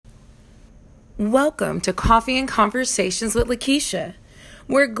Welcome to Coffee and Conversations with Lakeisha.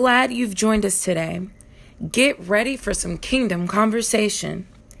 We're glad you've joined us today. Get ready for some kingdom conversation.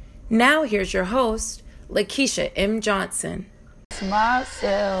 Now here's your host, Lakeisha M. Johnson.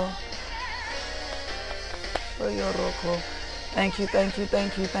 Myself. Thank you, thank you,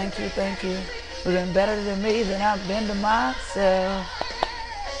 thank you, thank you, thank you. You've been better than me than I've been to myself.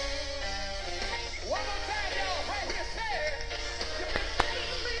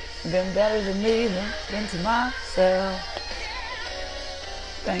 Been better than me than to myself.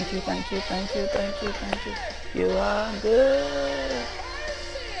 Thank you, thank you, thank you, thank you, thank you. You are good,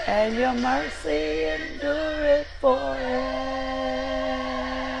 and your mercy endureth forever.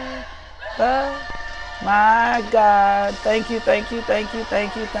 My God, thank you, thank you, thank you,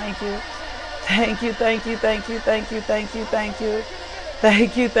 thank you, thank you. Thank you, thank you, thank you, thank you, thank you, thank you.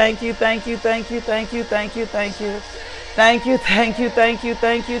 Thank you, thank you, thank you, thank you, thank you, thank you, thank you. Thank you, thank you, thank you,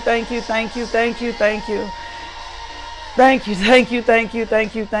 thank you, thank you, thank you, thank you, thank you. Thank you, thank you, thank you,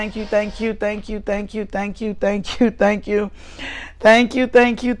 thank you, thank you, thank you, thank you, thank you, thank you, thank you, thank you. Thank you,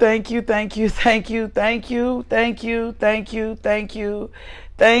 thank you, thank you, thank you, thank you, thank you, thank you, thank you, thank you.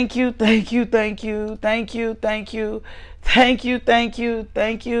 Thank you, thank you, thank you, thank you, thank you. Thank you, thank you,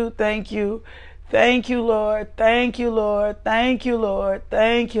 thank you, thank you. Thank you, Lord. Thank you, Lord. Thank you, Lord.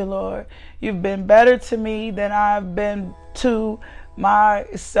 Thank you, Lord. You've been better to me than I've been to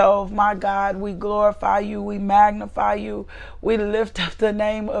myself. My God, we glorify you. We magnify you. We lift up the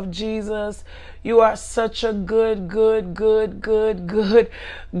name of Jesus. You are such a good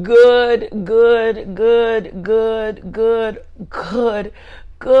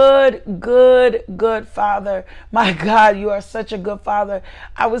Father. My God, you are such a good Father.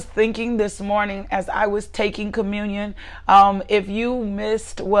 I was thinking this morning as I was taking communion, if you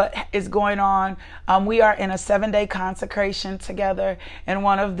missed what is going on, we are in a 7-day consecration together. And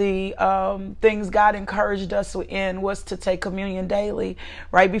one of the things God encouraged us in was to take communion daily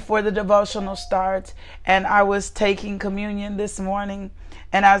right before the devotional starts. And I was taking communion this morning.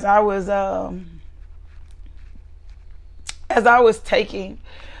 And as I was taking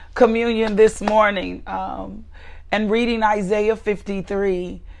communion this morning and reading Isaiah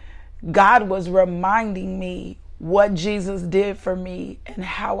 53, God was reminding me what Jesus did for me and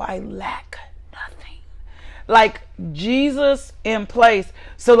how I lack nothing. Like Jesus in place.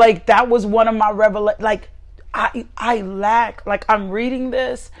 So like that was one of my revelations. Like I lack, like I'm reading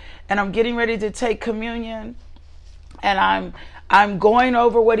this and I'm getting ready to take communion and I'm going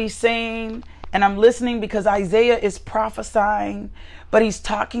over what he's saying. And I'm listening because Isaiah is prophesying, but he's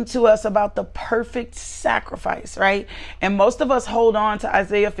talking to us about the perfect sacrifice, right? And most of us hold on to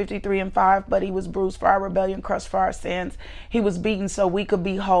Isaiah 53:5, but he was bruised for our rebellion, crushed for our sins. He was beaten so we could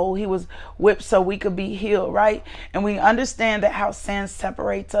be whole. He was whipped so we could be healed, right? And we understand that how sin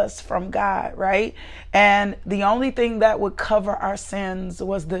separates us from God, right? And the only thing that would cover our sins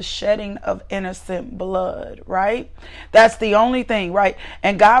was the shedding of innocent blood, right? That's the only thing, right?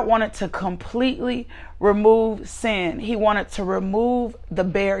 And God wanted to completely remove sin. He wanted to remove the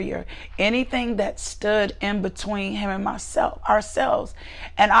barrier, anything that stood in between him and ourselves.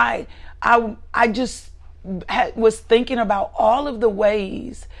 And I just was thinking about all of the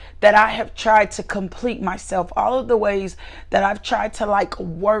ways that I have tried to complete myself, all of the ways that I've tried to like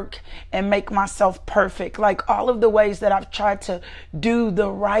work and make myself perfect, like all of the ways that I've tried to do the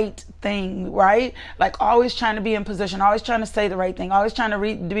right thing, right? Like always trying to be in position, always trying to say the right thing, always trying to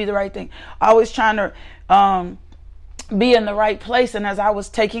be the right thing, always trying to be in the right place. And as I was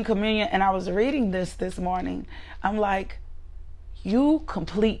taking communion and I was reading this morning, I'm like, you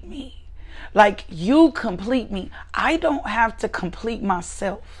complete me. Like you complete me. I don't have to complete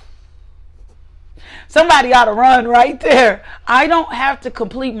myself. Somebody ought to run right there. I don't have to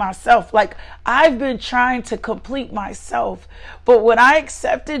complete myself. Like I've been trying to complete myself. But when I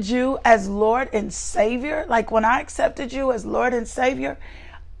accepted you as Lord and Savior,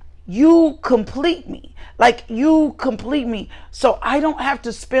 you complete me. Like you complete me. So I don't have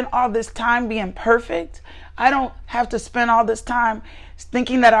to spend all this time being perfect. I don't have to spend all this time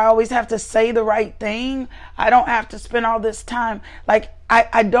thinking that I always have to say the right thing. I don't have to spend all this time. Like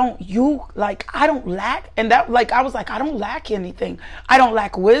I don't lack. And that, like, I was like, I don't lack anything. I don't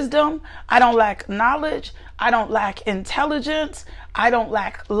lack wisdom. I don't lack knowledge. I don't lack intelligence. I don't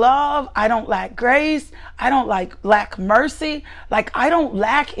lack love. I don't lack grace. I don't lack mercy. Like I don't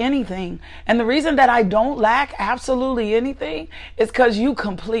lack anything. And the reason that I don't lack absolutely anything is because you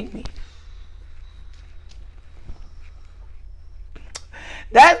complete me.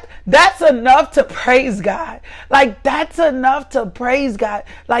 That's enough to praise God. Like, that's enough to praise God.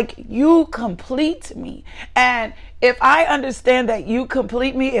 Like, you complete me. And if I understand that you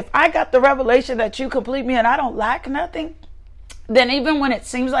complete me, if I got the revelation that you complete me and I don't lack nothing, then even when it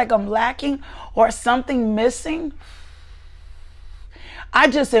seems like I'm lacking or something missing, I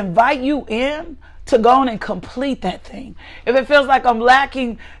just invite you in to go on and complete that thing. If it feels like I'm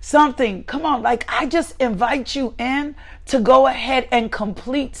lacking something, come on, like, I just invite you in to go ahead and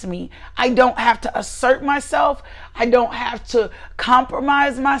complete me. I don't have to assert myself. I don't have to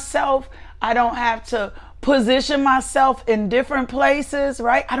compromise myself. I don't have to position myself in different places,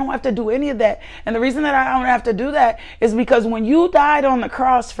 right? I don't have to do any of that. And the reason that I don't have to do that is because when you died on the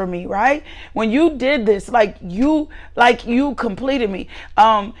cross for me, right? When you did this, like you completed me.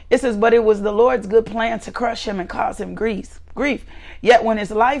 It says, but it was the Lord's good plan to crush him and cause him grief. Yet when his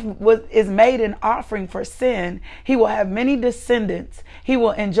life is made an offering for sin, he will have many descendants. He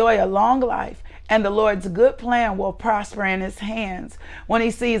will enjoy a long life, and the Lord's good plan will prosper in his hands. When he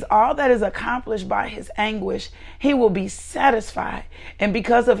sees all that is accomplished by his anguish, he will be satisfied. And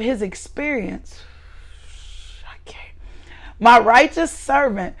because of his experience, my righteous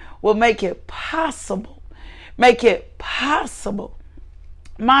servant will make it possible. Make it possible.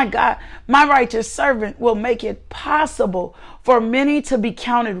 My God, my righteous servant will make it possible for many to be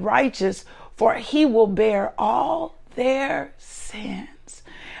counted righteous, for he will bear all their sins.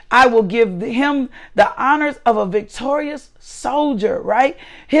 I will give him the honors of a victorious soldier, right?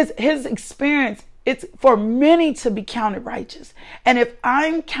 His experience, it's for many to be counted righteous. And if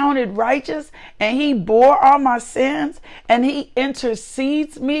I'm counted righteous and he bore all my sins and he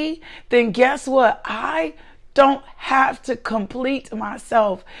intercedes me, then guess what? I don't have to complete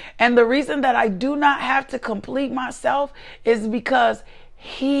myself. And the reason that I do not have to complete myself is because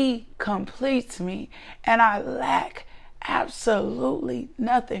he completes me and I lack absolutely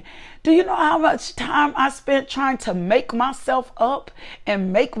nothing. Do you know how much time I spent trying to make myself up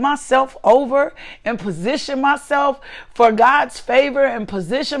and make myself over and position myself for God's favor and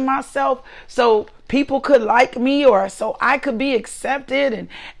position myself so people could like me or so I could be accepted? And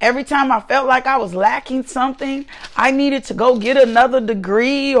every time I felt like I was lacking something, I needed to go get another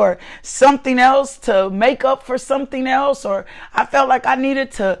degree or something else to make up for something else, or I felt like I needed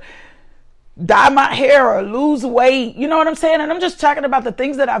to dye my hair or lose weight. You know what I'm saying? And I'm just talking about the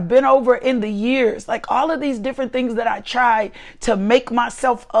things that I've been over in the years, like all of these different things that I tried to make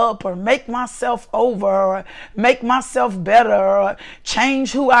myself up or make myself over or make myself better or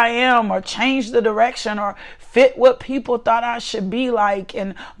change who I am or change the direction or fit what people thought I should be like,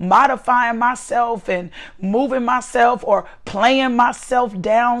 and modifying myself and moving myself or playing myself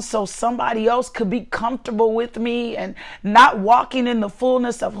down so somebody else could be comfortable with me and not walking in the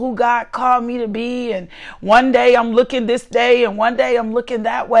fullness of who God called me to be. And one day I'm looking this day and one day I'm looking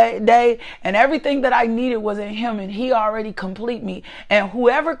that day, and everything that I needed was in him and he already complete me. And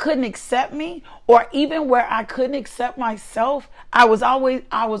whoever couldn't accept me, or even where I couldn't accept myself, I was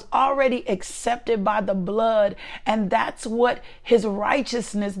already accepted by the blood. And that's what his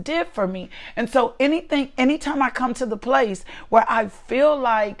righteousness did for me. And so anytime I come to the place where I feel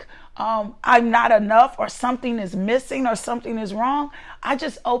like I'm not enough or something is missing or something is wrong, I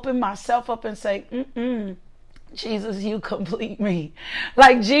just open myself up and say, Jesus, you complete me.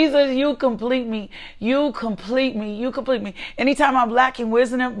 Like, Jesus, you complete me. You complete me. You complete me. Anytime I'm lacking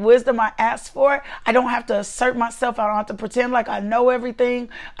wisdom I ask for it. I don't have to assert myself. I don't have to pretend like I know everything.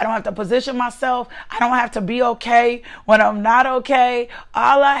 I don't have to position myself. I don't have to be okay when I'm not okay.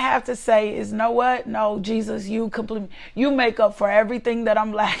 All I have to say is, know what? No, Jesus, you complete me. You make up for everything that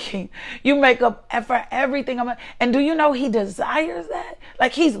I'm lacking. You make up for everything and do you know he desires that?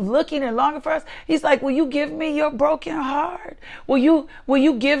 Like, he's looking and longing for us. He's like, will you give me your broken heart? Will you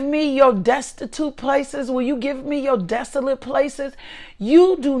give me your destitute places? Will you give me your desolate places?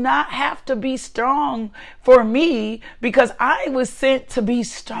 You do not have to be strong for me, because I was sent to be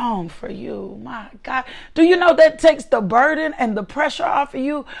strong for you. My God. Do you know that takes the burden and the pressure off of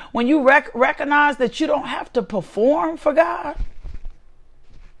you when you recognize that you don't have to perform for God?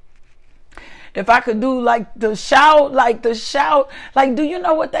 If I could do like the shout, do you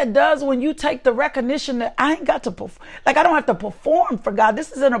know what that does when you take the recognition that I ain't got to perform? Like, I don't have to perform for God.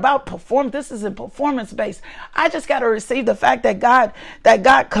 This isn't about perform. This isn't performance based. I just got to receive the fact that God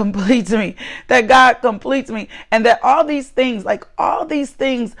completes me, and that all these things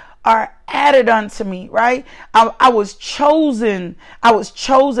are added unto me, right? I was chosen. I was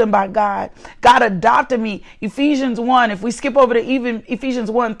chosen by God. God adopted me. Ephesians 1, if we skip over to even Ephesians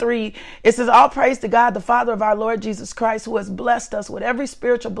 1:3, it says, all praise to God, the Father of our Lord Jesus Christ, who has blessed us with every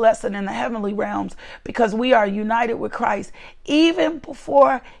spiritual blessing in the heavenly realms, because we are united with Christ. Even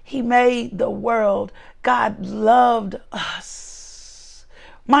before he made the world, God loved us.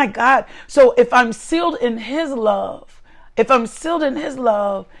 My God. So if I'm sealed in his love, then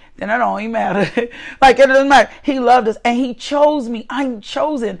it don't even matter. Like, it doesn't matter. He loved us and he chose me. I'm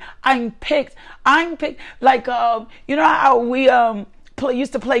chosen. I'm picked. Like, you know how we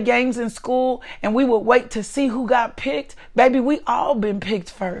used to play games in school and we would wait to see who got picked? Baby, we all been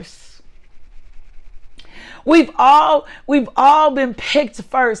picked first. We've all been picked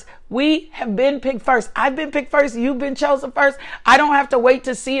first. We have been picked first. I've been picked first. You've been chosen first. I don't have to wait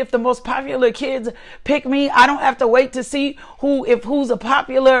to see if the most popular kids pick me. I don't have to wait to see who's a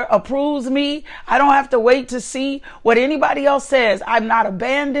popular approves me. I don't have to wait to see what anybody else says. I'm not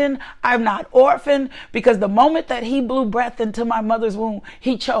abandoned. I'm not orphaned, because the moment that he blew breath into my mother's womb,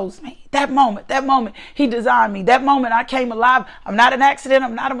 he chose me. That moment, he designed me. That moment I came alive. I'm not an accident.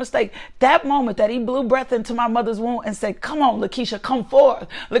 I'm not a mistake. That moment that he blew breath into my mother's womb and said, come on, Lakeisha, come forth.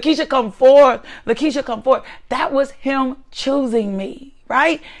 Lakeisha, come forth. Lakeisha, come forth. That was him choosing me,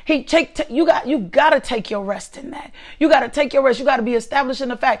 right? You got to take your rest in that. You got to take your rest. You got to be established in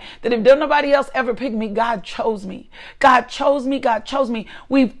the fact that if nobody else ever picked me, God chose me. God chose me. God chose me.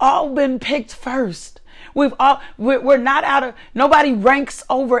 We've all been picked first. We're not nobody ranks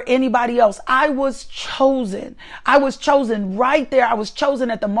over anybody else. I was chosen. I was chosen right there. I was chosen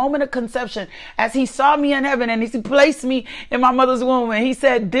at the moment of conception, as he saw me in heaven and he placed me in my mother's womb. And he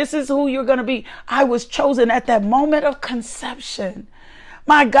said, this is who you're going to be. I was chosen at that moment of conception.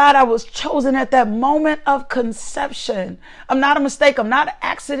 My God, I was chosen at that moment of conception. I'm not a mistake. I'm not an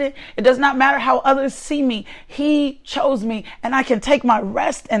accident. It does not matter how others see me. He chose me, and I can take my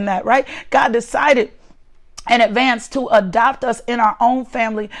rest in that, right? God decided in advance to adopt us in our own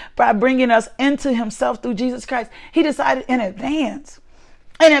family by bringing us into himself through Jesus Christ. He decided in advance.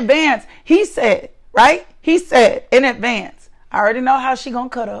 He said, right? He said in advance, I already know how she gonna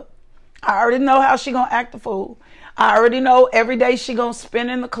cut up. I already know how she gonna act a fool. I already know every day she gonna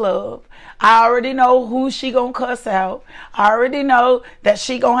spend in the club. I already know who she gonna cuss out. I already know that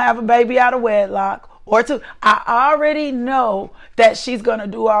she gonna have a baby out of wedlock or two. I already know that she's going to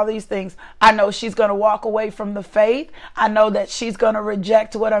do all these things. I know she's going to walk away from the faith. I know that she's going to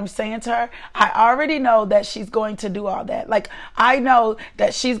reject what I'm saying to her. I already know that she's going to do all that. Like, I know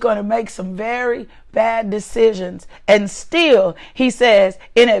that she's going to make some very bad decisions. And still, he says,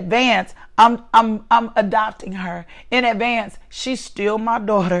 in advance, I'm adopting her. In advance, she's still my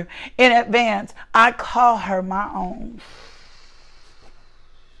daughter. In advance, I call her my own.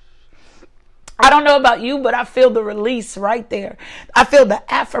 I don't know about you, but I feel the release right there. I feel the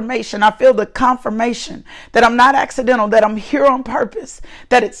affirmation. I feel the confirmation that I'm not accidental, that I'm here on purpose,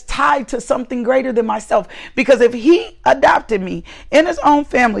 that it's tied to something greater than myself. Because if he adopted me in his own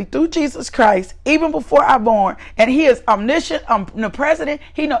family through Jesus Christ, even before I born, and he is omniscient, omnipresent,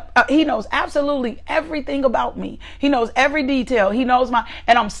 he knows absolutely everything about me. He knows every detail. He knows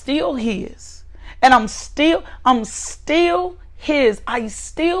and I'm still his. And I'm still his. I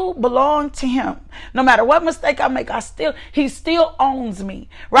still belong to him. No matter what mistake I make, he still owns me,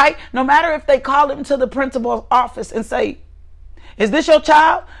 right? No matter if they call him to the principal's office and say, is this your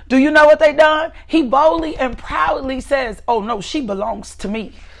child? Do you know what they done? He boldly and proudly says, oh no, she belongs to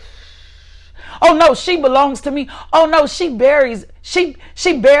me. Oh no, she belongs to me. Oh no, she bears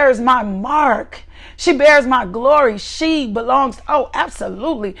my mark. She bears my glory. She belongs. Oh,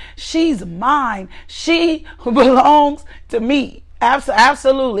 absolutely. She's mine. She belongs to me.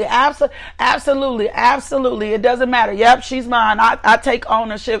 Absolutely. It doesn't matter. Yep, she's mine. I take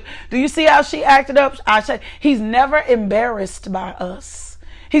ownership. Do you see how she acted up? He's never embarrassed by us.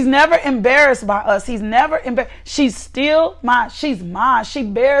 He's never embarrassed by us. He's never embarrassed. She's still mine. She's mine. She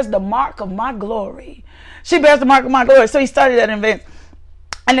bears the mark of my glory. She bears the mark of my glory. So he started that event.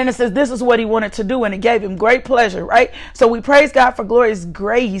 And then it says this is what he wanted to do, and it gave him great pleasure, right? So we praise God for glorious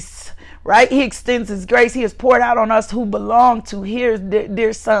grace, right? He extends his grace. He has poured out on us who belong to his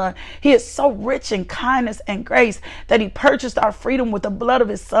dear son. He is so rich in kindness and grace that he purchased our freedom with the blood of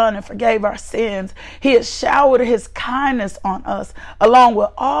his son and forgave our sins. He has showered his kindness on us along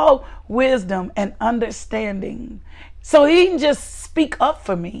with all wisdom and understanding. So he didn't just speak up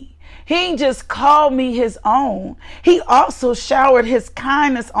for me. He ain't just called me his own. He also showered his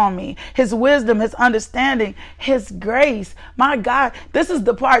kindness on me, his wisdom, his understanding, his grace. My God, this is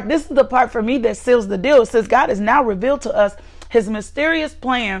the part for me that seals the deal. It says God has now revealed to us his mysterious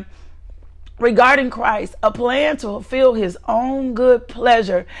plan regarding Christ, a plan to fulfill his own good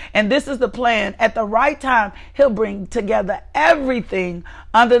pleasure. And this is the plan. At the right time, he'll bring together everything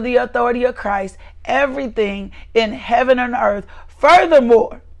under the authority of Christ, everything in heaven and earth.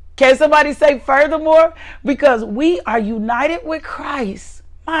 Furthermore, can somebody say furthermore? Because we are united with Christ.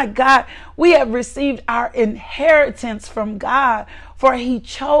 My God, we have received our inheritance from God, for he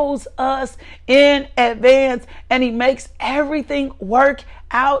chose us in advance, and he makes everything work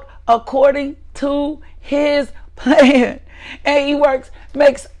out according to his plan. And he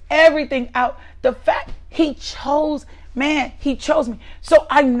makes everything out. The fact he chose, he chose me. So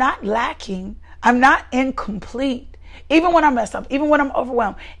I'm not lacking. I'm not incomplete. Even when I mess up, even when I'm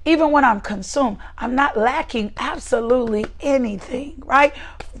overwhelmed, even when I'm consumed, I'm not lacking absolutely anything, right?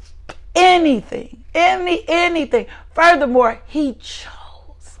 Anything. Furthermore, he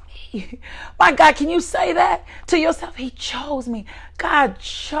chose me. My God, can you say that to yourself? He chose me. God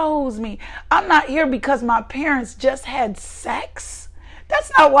chose me. I'm not here because my parents just had sex.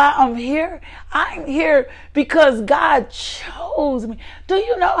 That's not why I'm here. I'm here because God chose me. Do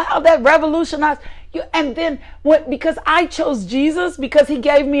you know how that revolutionized you? And then because I chose Jesus, because he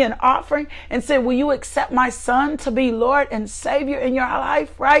gave me an offering and said, will you accept my son to be Lord and Savior in your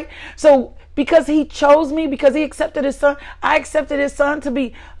life, right? So because he chose me, because he accepted his son, I accepted his son to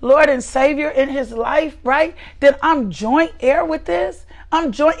be Lord and Savior in his life, right? Then I'm joint heir with this.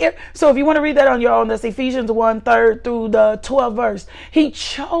 I'm joint heir. So if you want to read that on your own, that's Ephesians 1:3 through the 12th verse. He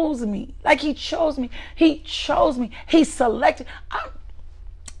chose me. Like he chose me. He chose me. He selected.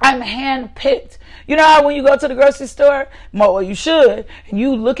 I'm handpicked. You know how when you go to the grocery store, well, you should, and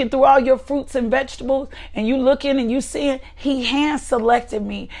you looking through all your fruits and vegetables, and you looking and you seeing, he hand selected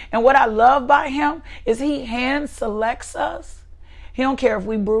me. And what I love by him is he hand selects us. He don't care if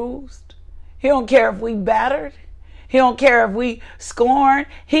we bruised. He don't care if we battered. He don't care if we scorned.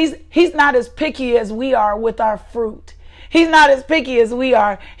 He's not as picky as we are with our fruit. He's not as picky as we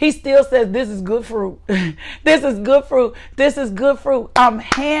are. He still says, this is good fruit. This is good fruit. This is good fruit. I'm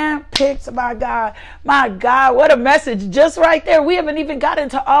handpicked by God. My God, what a message just right there. We haven't even got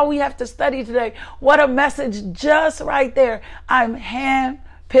into all we have to study today. What a message just right there. I'm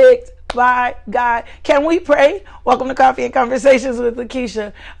handpicked by God. Can we pray? Welcome to Coffee and Conversations with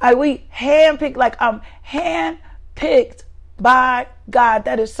Lakeisha. We handpicked, like I'm handpicked by God.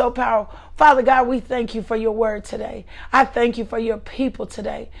 That is so powerful. Father God, we thank you for your word today. I thank you for your people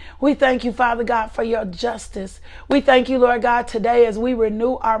today. We thank you, Father God, for your justice. We thank you, Lord God, today as we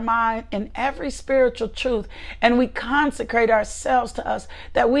renew our mind in every spiritual truth and we consecrate ourselves to us,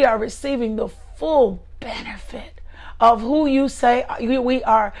 that we are receiving the full benefit of who you say we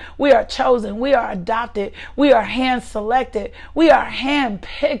are. We are chosen. We are adopted. We are hand selected. We are hand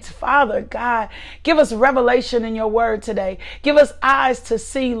picked. Father God, give us revelation in your word today. Give us eyes to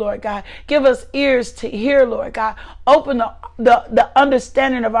see, Lord God. Give us ears to hear, Lord God. Open the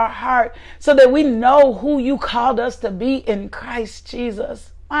understanding of our heart so that we know who you called us to be in Christ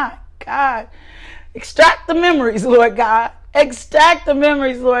Jesus. My God, extract the memories, Lord God. Extract the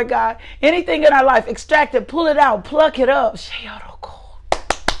memories, Lord God. Anything in our life, extract it, pull it out, pluck it up.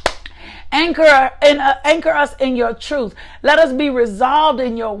 Anchor us in your truth. Let us be resolved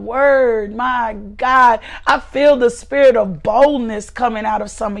in your word. My God, I feel the spirit of boldness coming out of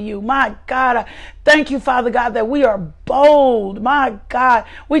some of you. My God, I thank you, Father God, that we are bold. My God,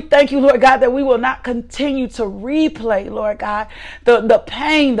 we thank you, Lord God, that we will not continue to replay, Lord God, the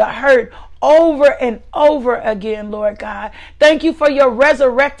pain, the hurt, over and over again, Lord God. Thank you for your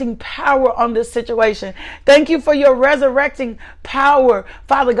resurrecting power on this situation. Thank you for your resurrecting power,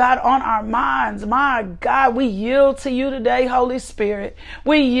 Father God, on our minds. My God, we yield to you today, Holy Spirit.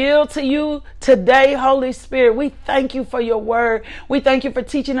 We yield to you today, Holy Spirit. We thank you for your word. We thank you for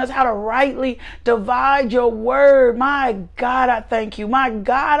teaching us how to rightly divide your word. My God, I thank you. My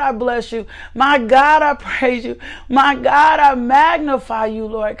God, I bless you. My God, I praise you. My God, I magnify you,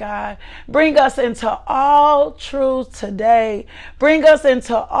 Lord God. Bring us into all truth today. Bring us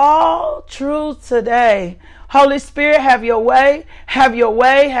into all truth today. Holy Spirit, have your way, have your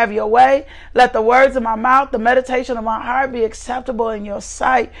way, have your way. Let the words of my mouth, the meditation of my heart be acceptable in your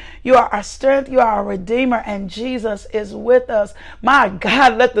sight. You are our strength, you are our Redeemer, and Jesus is with us. My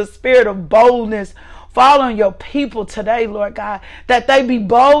God, let the spirit of boldness Fall on your people today, Lord God, that they be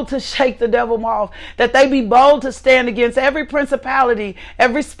bold to shake the devil off, that they be bold to stand against every principality,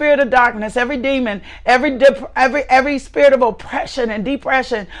 every spirit of darkness, every demon, every spirit of oppression and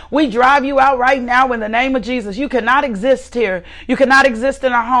depression. We drive you out right now in the name of Jesus. You cannot exist here. You cannot exist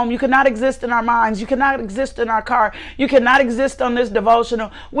in our home. You cannot exist in our minds. You cannot exist in our car. You cannot exist on this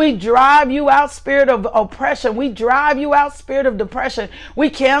devotional. We drive you out, spirit of oppression. We drive you out, spirit of depression. We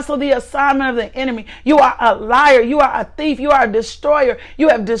cancel the assignment of the enemy. You are a liar. You are a thief. You are a destroyer. You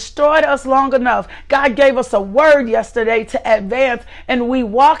have destroyed us long enough. God gave us a word yesterday to advance, and we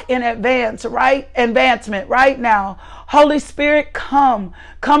walk in advancement right now. Holy Spirit, come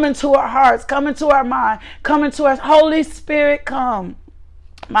into our hearts, come into our mind, come into us. Holy Spirit, come.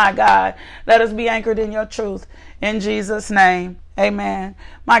 My God, let us be anchored in your truth. In Jesus' name, amen.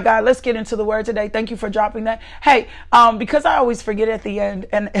 My God, let's get into the word today. Thank you for dropping that. Hey, because I always forget at the end,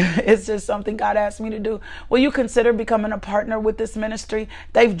 and it's just something God asked me to do. Will you consider becoming a partner with this ministry?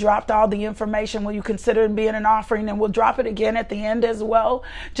 They've dropped all the information. Will you consider being an offering? And we'll drop it again at the end as well.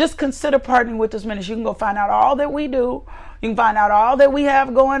 Just consider partnering with this ministry. You can go find out all that we do. You can find out all that we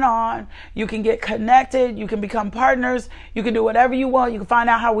have going on. You can get connected. You can become partners. You can do whatever you want. You can find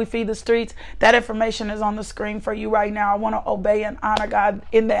out how we feed the streets. That information is on the screen for you right now. I want to obey and honor God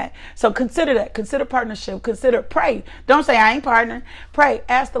in that. So consider that. Consider partnership. Consider, pray. Don't say, I ain't partnering. Pray.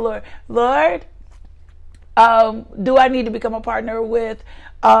 Ask the Lord, Lord, do I need to become a partner with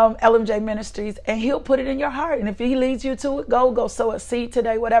LMJ Ministries? And he'll put it in your heart. And if he leads you to it, go sow a seed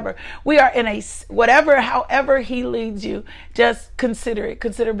today, whatever. We are in however he leads you, just consider it.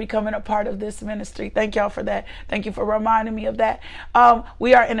 Consider becoming a part of this ministry. Thank y'all for that. Thank you for reminding me of that.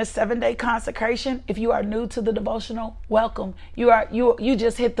 We are in a 7-day consecration. If you are new to the devotional, welcome. You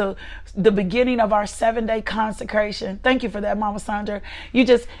just hit the beginning of our 7-day consecration. Thank you for that, Mama Sandra. You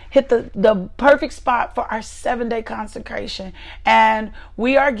just hit the perfect spot for our 7-day consecration. And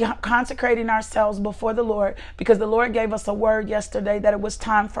we are consecrating ourselves before the Lord because the Lord gave us a word yesterday that it was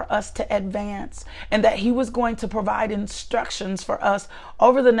time for us to advance and that he was going to provide instructions for us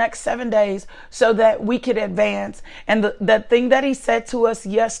over the next 7 days so that we could advance. And the thing that he said to us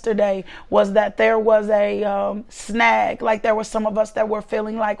yesterday was that there was a snag, like there were some of us that were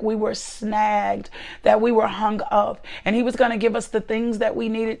feeling like we were snagged, that we were hung up. And he was going to give us the things that we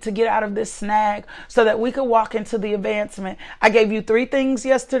needed to get out of this snag so that we could walk into the advancement. I gave you 3 things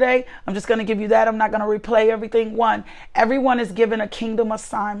yesterday. I'm just going to give you that. I'm not going to replay everything. 1, everyone is given a kingdom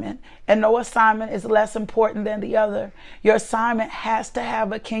assignment, and no assignment is less important than the other. Your assignment has to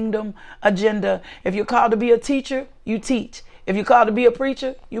have a kingdom agenda. If you're called to be a teacher, you teach. If you're called to be a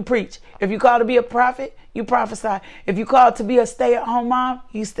preacher, you preach. If you're called to be a prophet, you prophesy. If you're called to be a stay-at-home mom,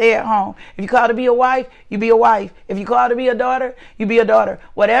 you stay at home. If you're called to be a wife, you be a wife. If you're called to be a daughter, you be a daughter.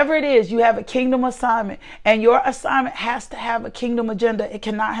 Whatever it is, you have a kingdom assignment. And your assignment has to have a kingdom agenda. It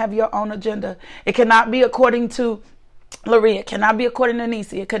cannot have your own agenda. It cannot be according to Laria. It cannot be according to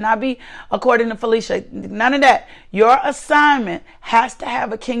Nisi. It cannot be according to Felicia. None of that. Your assignment has to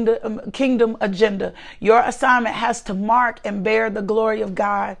have a kingdom agenda. Your assignment has to mark and bear the glory of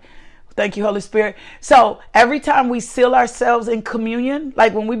God. Thank you, Holy Spirit. So every time we seal ourselves in communion,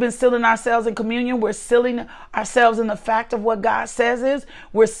 like when we've been sealing ourselves in communion, we're sealing ourselves in the fact of what God says is,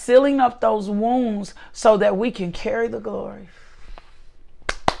 we're sealing up those wounds so that we can carry the glory.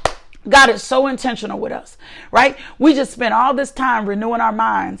 God is so intentional with us, right? We just spent all this time renewing our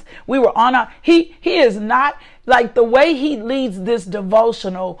minds. We were on he is not like the way he leads this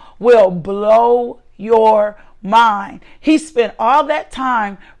devotional will blow your mind. He spent all that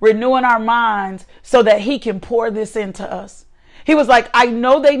time renewing our minds so that he can pour this into us. He was like, I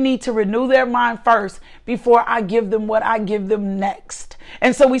know they need to renew their mind first before I give them what I give them next.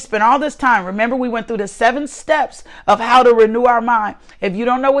 And so we spent all this time. Remember, we went through the 7 steps of how to renew our mind. If you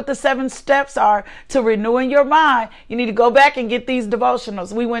don't know what the 7 steps are to renewing your mind, you need to go back and get these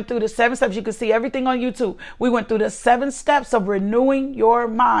devotionals. We went through the 7 steps. You can see everything on YouTube. We went through the 7 steps of renewing your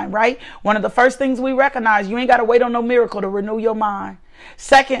mind, right? One of the first things we recognize, you ain't got to wait on no miracle to renew your mind.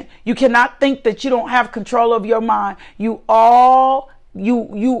 Second, you cannot think that you don't have control of your mind. We all have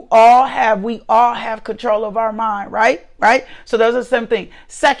control of our mind, right? So those are the same thing.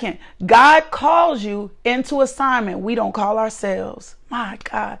 Second, God calls you into assignment. We don't call ourselves. My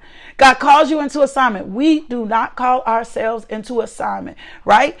God. God calls you into assignment. We do not call ourselves into assignment,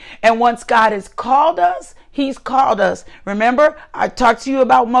 right? And once God has called us, he's called us. Remember, I talked to you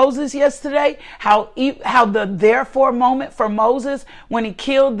about Moses yesterday, how the therefore moment for Moses when he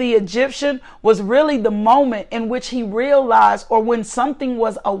killed the Egyptian was really the moment in which he realized, or when something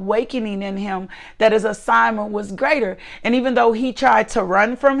was awakening in him, that his assignment was greater. And even though he tried to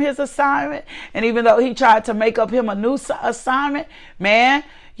run from his assignment, and even though he tried to make up him a new assignment, man,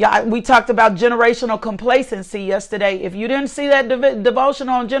 yeah, we talked about generational complacency yesterday. If you didn't see that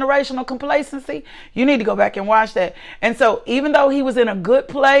devotional on generational complacency, you need to go back and watch that. And so even though he was in a good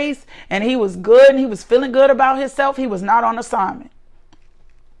place and he was good and he was feeling good about himself, he was not on assignment.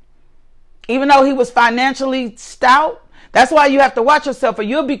 Even though he was financially stout, that's why you have to watch yourself, or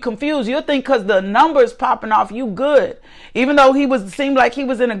you'll be confused. You'll think because the numbers popping off, you good. Even though seemed like he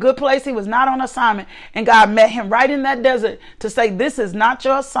was in a good place, he was not on assignment. And God met him right in that desert to say, this is not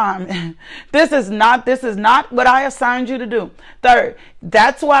your assignment. This is not what I assigned you to do. Third,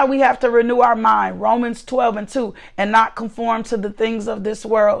 that's why we have to renew our mind, Romans 12:2, and not conform to the things of this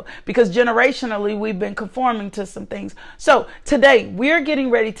world, because generationally we've been conforming to some things. So today we're getting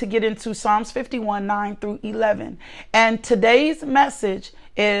ready to get into Psalms 51:9-11. And today's message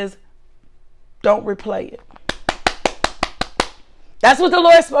is, don't replay it. That's what the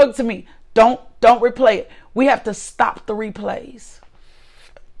Lord spoke to me. Don't replay it. We have to stop the replays.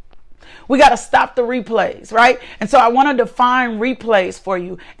 We got to stop the replays, right? And so I want to define replays for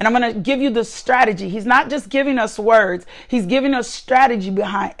you. And I'm going to give you the strategy. He's not just giving us words. He's giving us strategy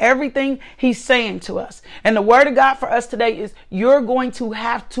behind everything he's saying to us. And the word of God for us today is, you're going to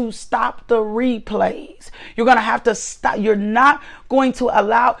have to stop the replays. You're going to have to stop. You're not going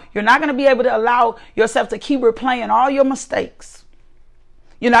to be able to allow yourself to keep replaying all your mistakes.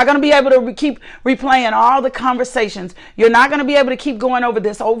 You're not going to be able to keep replaying all the conversations. You're not going to be able to keep going over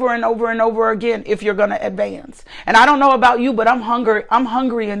this over and over and over again if you're going to advance. And I don't know about you, but I'm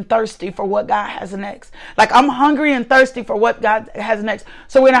hungry and thirsty for what God has next. Like, I'm hungry and thirsty for what God has next.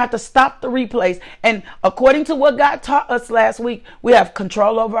 So we're going to have to stop the replays. And according to what God taught us last week, we have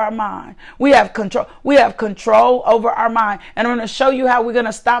control over our mind. We have control over our mind. And I'm going to show you how we're going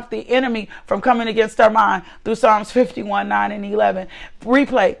to stop the enemy from coming against our mind through Psalms 51:9-11.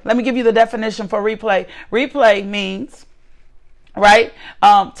 Replay. Let me give you the definition for replay. Replay means, right,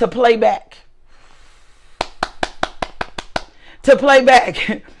 to play back. To play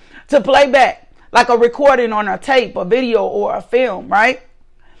back. To play back. Like a recording on a tape, a video, or a film, right?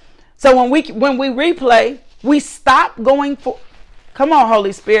 So when we replay, we stop going for... Come on,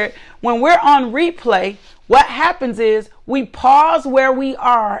 Holy Spirit. When we're on replay, what happens is we pause where we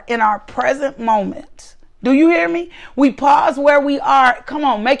are in our present moment. Do you hear me? We pause where we are. Come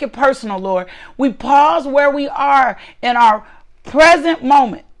on, make it personal, Lord. We pause where we are in our present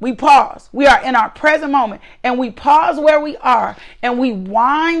moment. We pause. We are in our present moment, and we pause where we are, and we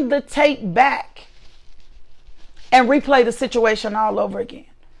wind the tape back and replay the situation all over again.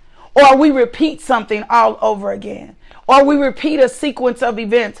 Or we repeat something all over again. Or we repeat a sequence of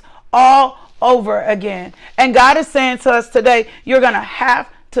events all over again. And God is saying to us today, you're going to have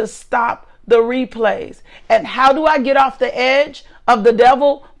to stop the replays. And how do I get off the edge of the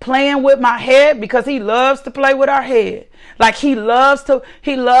devil playing with my head? Because he loves to play with our head. Like he loves to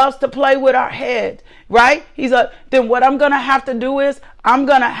play with our head, right? Then what I'm going to have to do is I'm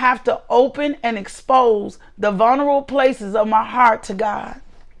going to have to open and expose the vulnerable places of my heart to God.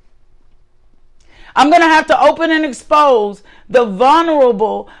 I'm going to have to open and expose the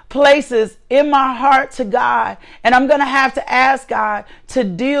vulnerable places in my heart to God. And I'm going to have to ask God to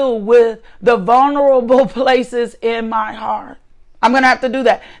deal with the vulnerable places in my heart. I'm going to have to do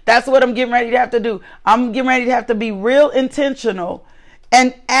that. That's what I'm getting ready to have to do. I'm getting ready to have to be real intentional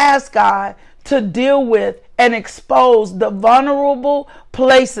and ask God to deal with and expose the vulnerable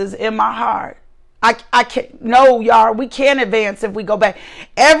places in my heart. I can't, no, y'all, we can't advance if we go back.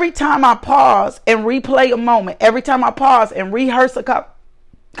 Every time I pause and replay a moment, every time I pause and rehearse a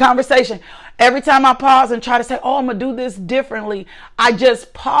conversation, every time I pause and try to say, oh, I'm going to do this differently, I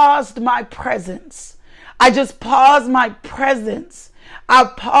just paused my presence. I just paused my presence. I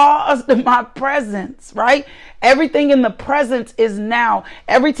paused my presence, right? Everything in the present is now.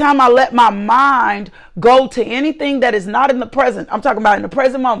 Every time I let my mind go to anything that is not in the present, I'm talking about in the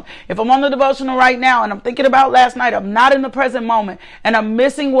present moment. If I'm on the devotional right now and I'm thinking about last night, I'm not in the present moment and I'm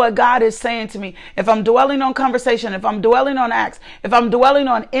missing what God is saying to me. If I'm dwelling on conversation, if I'm dwelling on acts, if I'm dwelling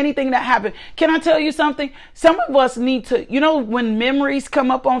on anything that happened, can I tell you something? Some of us need to, when memories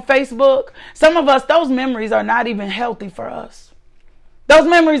come up on Facebook, some of us, those memories are not even healthy for us. Those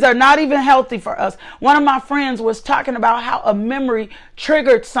memories are not even healthy for us. One of my friends was talking about how a memory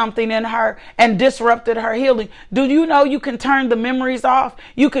triggered something in her and disrupted her healing. Do you know you can turn the memories off?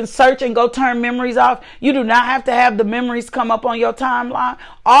 You can search and go turn memories off. You do not have to have the memories come up on your timeline.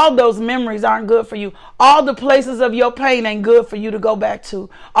 All those memories aren't good for you. All the places of your pain ain't good for you to go back to.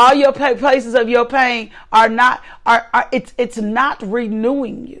 All your places of your pain are not, it's not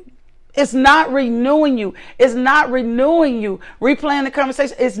renewing you. It's not renewing you. It's not renewing you. Replaying the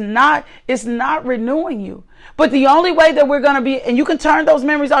conversation. It's not renewing you. But the only way that we're going to be, and you can turn those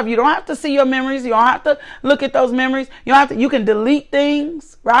memories off. You don't have to see your memories. You don't have to look at those memories. You can delete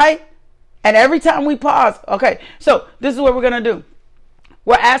things, right? And every time we pause, okay, so this is what we're going to do.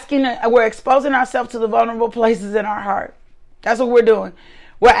 We're exposing ourselves to the vulnerable places in our heart. That's what we're doing.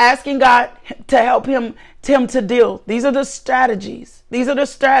 We're asking God to help him to deal. These are the strategies.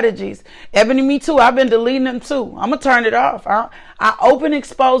 Ebony, me too. I've been deleting them too. I'm going to turn it off. I open,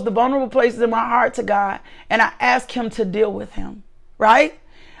 expose the vulnerable places in my heart to God, and I ask him to deal with him, right?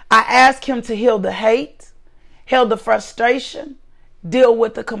 I ask him to heal the hate, heal the frustration, deal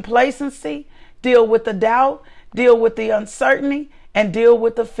with the complacency, deal with the doubt, deal with the uncertainty, and deal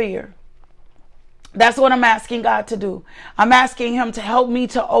with the fear. That's what I'm asking God to do. I'm asking him to help me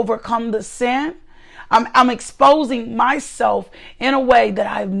to overcome the sin. I'm exposing myself in a way that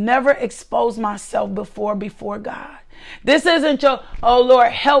I've never exposed myself before God. This isn't your, oh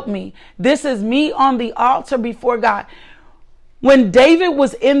Lord, help me. This is me on the altar before God. When David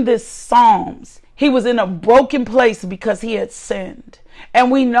was in this Psalms, he was in a broken place because he had sinned.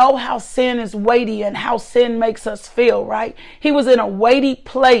 And we know how sin is weighty and how sin makes us feel, right? He was in a weighty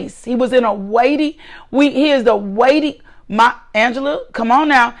place. Angela, come on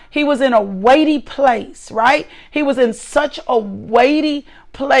now. He was in a weighty place, right? He was in such a weighty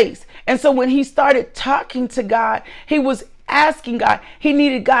place. And so when he started talking to God, he was asking God, he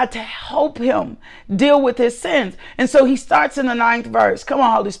needed God to help him deal with his sins. And so he starts in the 9th verse. Come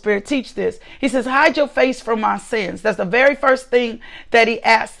on, Holy Spirit, teach this. He says, hide your face from my sins. That's the very first thing that he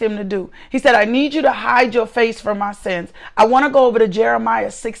asked him to do. He said, I need you to hide your face from my sins. I want to go over to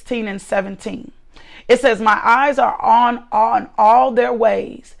Jeremiah 16 and 17. It says, my eyes are on all their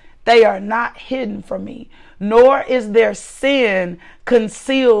ways. They are not hidden from me, nor is their sin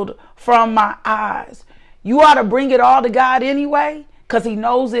concealed from my eyes. You ought to bring it all to God anyway, because he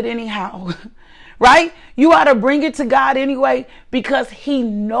knows it anyhow, right? You ought to bring it to God anyway, because he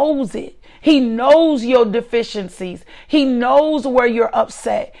knows it. He knows your deficiencies. He knows where you're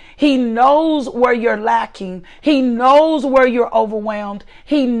upset. He knows where you're lacking. He knows where you're overwhelmed.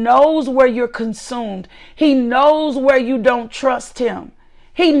 He knows where you're consumed. He knows where you don't trust him.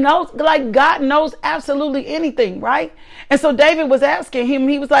 He knows, like God knows absolutely anything, right? And so David was asking him,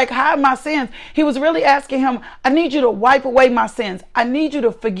 he was like, hide my sins. He was really asking him, I need you to wipe away my sins. I need you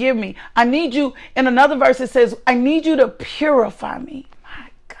to forgive me. I need you, in another verse it says, I need you to purify me. My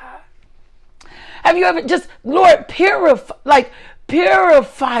God. Have you ever just, Lord, purify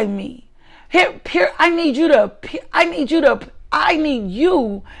me. I need you to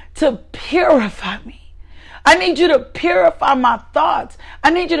purify me. I need you to purify my thoughts. I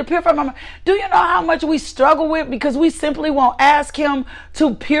need you to purify my mind. Do you know how much we struggle with because we simply won't ask him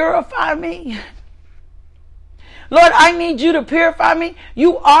to purify me? Lord, I need you to purify me.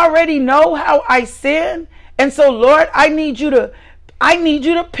 You already know how I sin. And so, Lord, I need you to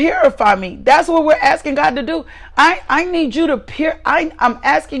purify me. That's what we're asking God to do. I need you to I'm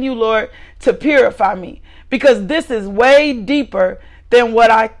asking you, Lord, to purify me, because this is way deeper than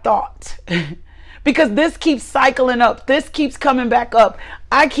what I thought. Because this keeps cycling up. This keeps coming back up.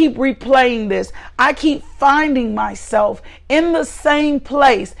 I keep replaying this. I keep finding myself in the same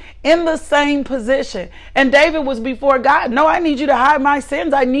place, in the same position. And David was before God. No, I need you to hide my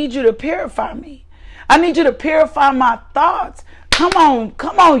sins. I need you to purify me. I need you to purify my thoughts. Come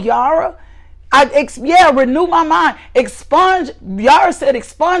on, Yara. Renew my mind. Yara said,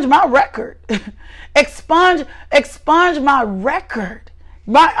 expunge my record. expunge my record.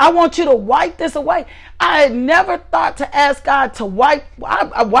 I want you to wipe this away. I had never thought to ask God to wipe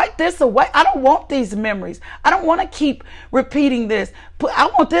this away. I don't want these memories. I don't want to keep repeating this. I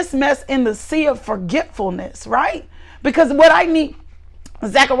want this mess in the sea of forgetfulness, right? Because what I need,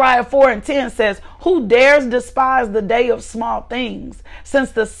 Zechariah 4:10 says, who dares despise the day of small things?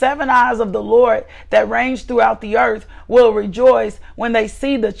 Since the 7 eyes of the Lord that range throughout the earth will rejoice when they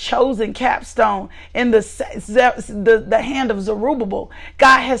see the chosen capstone in the hand of Zerubbabel.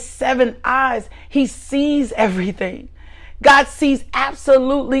 God has 7 eyes. He sees everything. God sees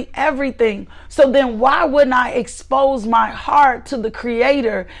absolutely everything. So then why wouldn't I expose my heart to the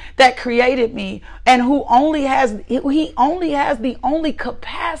creator that created me, and he only has the only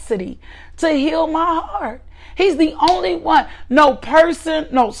capacity to heal my heart. He's the only one. No person,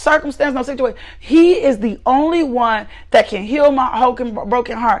 no circumstance, no situation. He is the only one that can heal my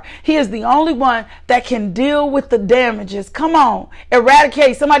broken heart. He is the only one that can deal with the damages. Come on.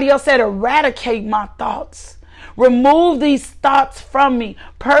 Eradicate. Somebody else said eradicate my thoughts. Remove these thoughts from me.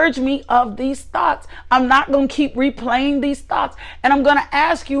 Purge me of these thoughts. I'm not going to keep replaying these thoughts. And I'm going to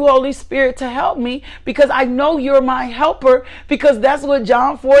ask you, Holy Spirit, to help me, because I know you're my helper, because that's what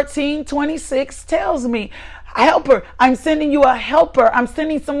John 14:26 tells me. Helper, I'm sending you a helper. I'm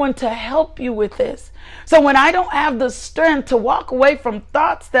sending someone to help you with this. So when I don't have the strength to walk away from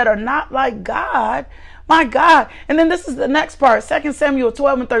thoughts that are not like God, my God. And then this is the next part, 2 Samuel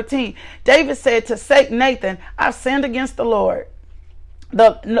 12:13. David said to Nathan, I've sinned against the Lord.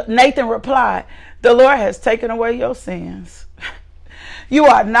 Nathan replied, the Lord has taken away your sins. You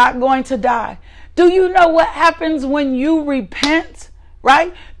are not going to die. Do you know what happens when you repent?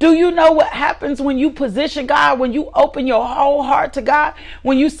 Right? Do you know what happens when you position God, when you open your whole heart to God,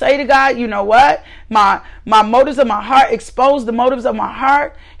 when you say to God, you know what? My motives of my heart, expose the motives of my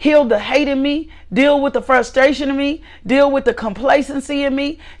heart, heal the hate in me, deal with the frustration in me, deal with the complacency in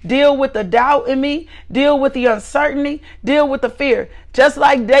me, deal with the doubt in me, deal with the uncertainty, deal with the fear. Just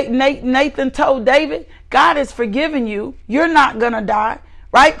like Nathan told David, God has forgiven you. You're not going to die.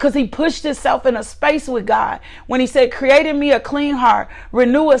 Right? Because he pushed himself in a space with God. When he said, create in me a clean heart,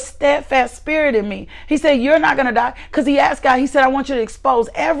 renew a steadfast spirit in me. He said, you're not going to die. Because he asked God, he said, I want you to expose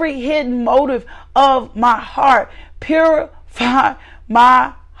every hidden motive of my heart. Purify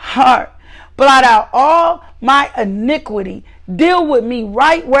my heart. Blot out all my iniquity. Deal with me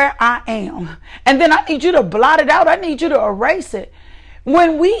right where I am. And then I need you to blot it out. I need you to erase it.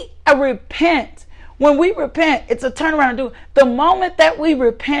 When we repent, it's a turnaround. The moment that we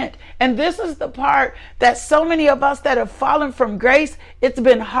repent, and this is the part that so many of us that have fallen from grace, it's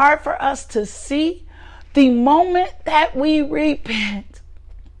been hard for us to see. The moment that we repent,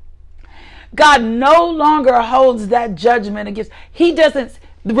 God no longer holds that judgment against. He doesn't.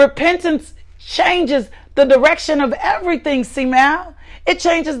 Repentance changes the direction of everything, Simao.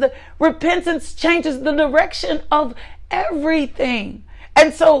 Repentance changes the direction of everything.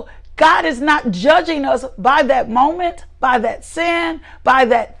 And so God is not judging us by that moment, by that sin, by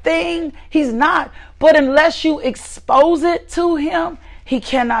that thing. He's not. But unless you expose it to him, he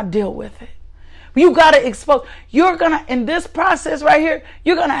cannot deal with it. You got to expose. In this process right here,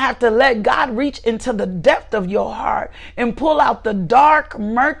 you're going to have to let God reach into the depth of your heart and pull out the dark,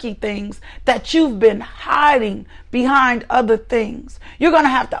 murky things that you've been hiding behind other things. You're going to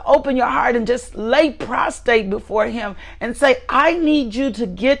have to open your heart and just lay prostrate before him and say, I need you to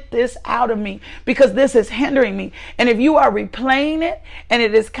get this out of me because this is hindering me. And if you are replaying it and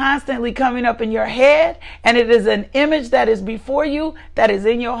it is constantly coming up in your head and it is an image that is before you, that is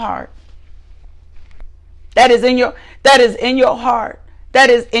in your heart. That is in your heart. That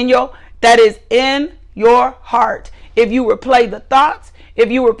is in your heart. If you replay the thoughts,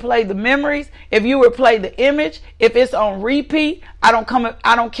 if you replay the memories, if you replay the image, if it's on repeat, I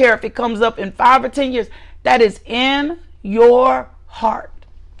don't care if it comes up in 5 or 10 years. That is in your heart.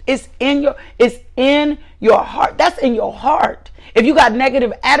 It's in your heart. That's in your heart. If you got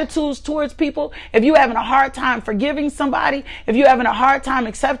negative attitudes towards people, if you're having a hard time forgiving somebody, if you're having a hard time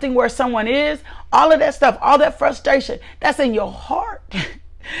accepting where someone is, all of that stuff, all that frustration, that's in your heart.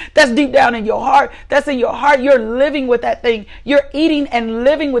 That's deep down in your heart. That's in your heart. You're living with that thing. You're eating and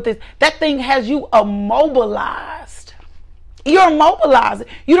living with it. That thing has you immobilized. You're immobilized.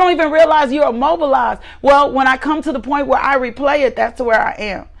 You don't even realize you're immobilized. Well, when I come to the point where I replay it, that's where I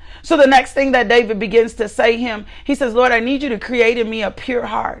am. So the next thing that David begins to say him, he says, Lord, I need you to create in me a pure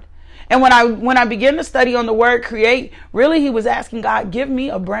heart. And when I begin to study on the word create, really he was asking God, give me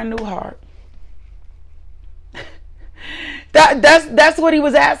a brand new heart. That's what he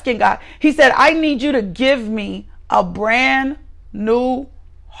was asking God. He said, I need you to give me a brand new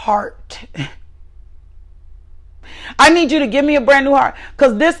heart. I need you to give me a brand new heart.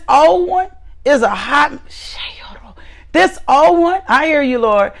 Because this old one is a hot. This old one, I hear you,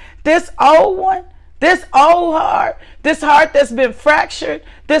 Lord. This old one, this old heart, this heart that's been fractured,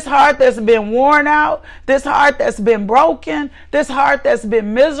 this heart that's been worn out, this heart that's been broken, this heart that's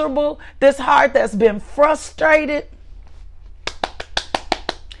been miserable, this heart that's been frustrated.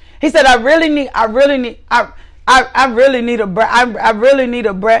 He said, I really need a brand new heart. I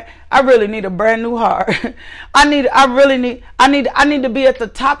need to be at the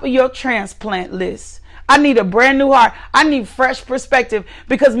top of your transplant list. I need a brand new heart. I need fresh perspective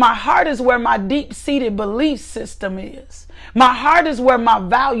because my heart is where my deep-seated belief system is. My heart is where my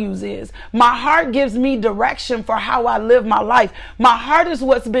values is. My heart gives me direction for how I live my life. My heart is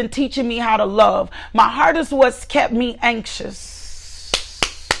what's been teaching me how to love. My heart is what's kept me anxious.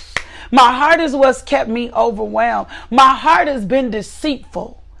 My heart is what's kept me overwhelmed. My heart has been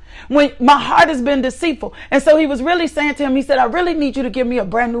deceitful. when my heart has been deceitful. And so he was really saying to him, he said, I really need you to give me a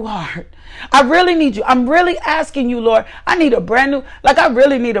brand new heart. I really need you. I'm really asking you, Lord. I need a brand new, I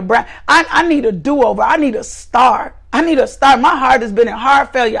really need I need a do-over. I need a start. I need a start. My heart has been in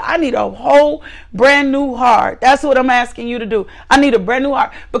heart failure. I need a whole brand new heart. That's what I'm asking you to do. I need a brand new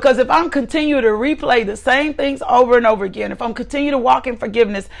heart. Because if I'm continue to replay the same things over and over again, if I'm continue to walk in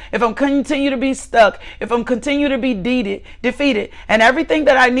forgiveness, if I'm continue to be stuck, if I'm continue to be defeated, and everything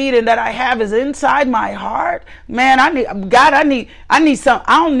that I need and that I have is inside my heart, man, I need some.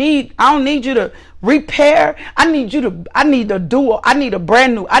 I don't need you to repair. I need a duo. I need a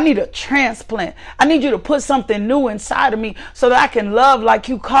brand new. I need a transplant. I need you to put something new inside of me so that I can love like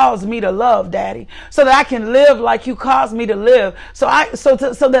you caused me to love, Daddy. So that I can live like you caused me to live. So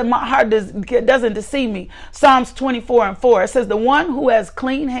that my heart doesn't deceive me. Psalms 24:4. It says, the one who has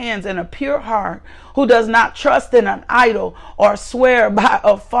clean hands and a pure heart, who does not trust in an idol or swear by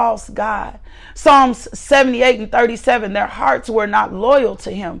a false god. Psalms 78:37, their hearts were not loyal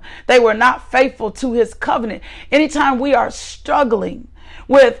to him. They were not faithful to his covenant. Anytime we are struggling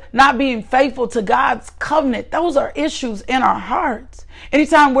with not being faithful to God's covenant, those are issues in our hearts.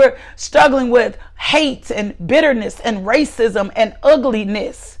 Anytime we're struggling with hate and bitterness and racism and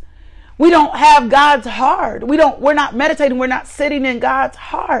ugliness, we don't have God's heart. We're not meditating. We're not sitting in God's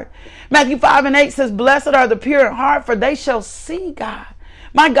heart. Matthew 5:8 says, blessed are the pure in heart, for they shall see God.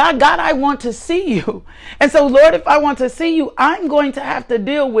 My God, I want to see you. And so, Lord, if I want to see you, I'm going to have to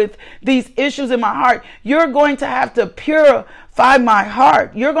deal with these issues in my heart. You're going to have to purify my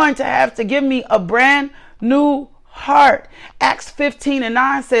heart. You're going to have to give me a brand new heart. Acts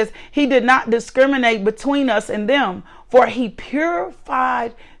 15:9 says, he did not discriminate between us and them, for he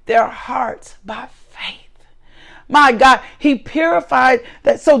purified their hearts by faith. My God, he purified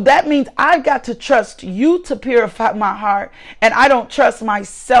that. So that means I've got to trust you to purify my heart. And I don't trust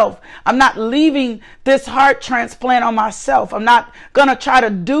myself. I'm not leaving this heart transplant on myself. I'm not going to try to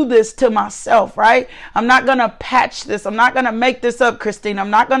do this to myself, right? I'm not going to patch this. I'm not going to make this up, Christine. I'm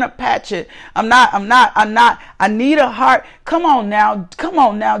not going to patch it. I'm not. I need a heart. Come on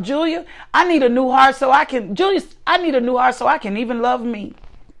now, Julia. I need a new heart so I can, I need a new heart so I can even love me.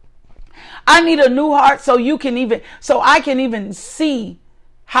 I need a new heart so I can even see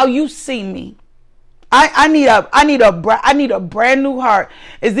how you see me. I need a brand new heart.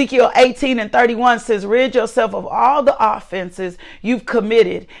 Ezekiel 18:31 says, rid yourself of all the offenses you've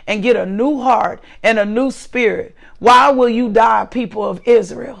committed and get a new heart and a new spirit. Why will you die, people of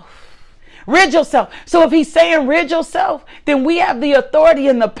Israel? Rid yourself. So if he's saying rid yourself, then we have the authority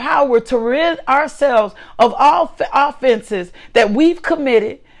and the power to rid ourselves of all offenses that we've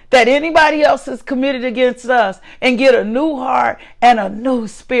committed, that anybody else has committed against us, and get a new heart and a new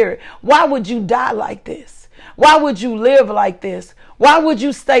spirit. Why would you die like this? Why would you live like this? Why would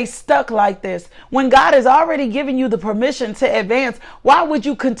you stay stuck like this? When God has already given you the permission to advance, why would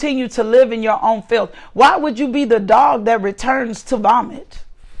you continue to live in your own filth? Why would you be the dog that returns to vomit?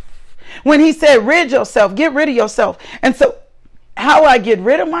 When he said rid yourself, get rid of yourself. And so how I get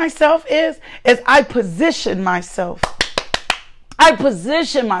rid of myself is I position myself. I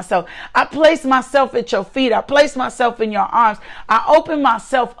position myself. I place myself at your feet. I place myself in your arms. I open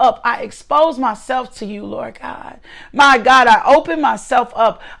myself up. I expose myself to you, Lord God. My God, I open myself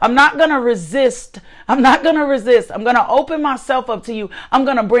up. I'm not going to resist. I'm not going to resist. I'm going to open myself up to you. I'm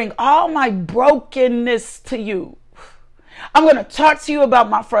going to bring all my brokenness to you. I'm going to talk to you about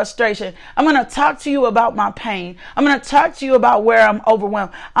my frustration. I'm going to talk to you about my pain. I'm going to talk to you about where I'm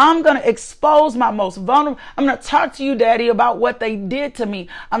overwhelmed. I'm going to expose my most vulnerable. I'm going to talk to you, Daddy, about what they did to me.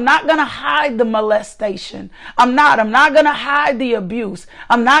 I'm not going to hide the molestation. I'm not going to hide the abuse.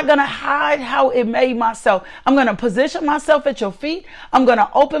 I'm not going to hide how it made myself. I'm going to position myself at your feet. I'm going to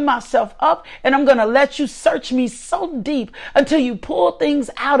open myself up, and I'm going to let you search me so deep until you pull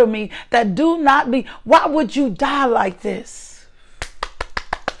things out of me that do not be. Why would you die like this?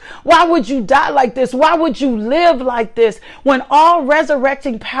 Why would you die like this? Why would you live like this when all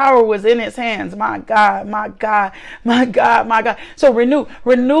resurrecting power was in his hands? My God, my God, my God, my God. So renew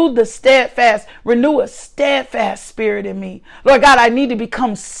a steadfast spirit in me. Lord God, I need to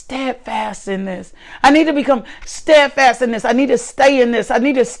become steadfast in this. I need to become steadfast in this. I need to stay in this. I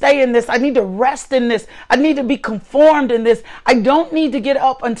need to stay in this. I need to rest in this. I need to be conformed in this. I don't need to get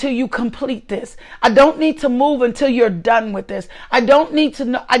up until you complete this. I don't need to move until you're done with this. I don't need to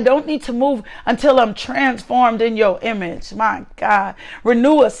know. I don't don't need to move until I'm transformed in your image. My God,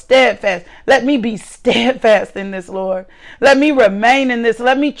 renew us steadfast. Let me be steadfast in this, Lord. Let me remain in this.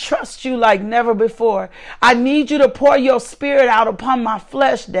 Let me trust you like never before. I need you to pour your spirit out upon my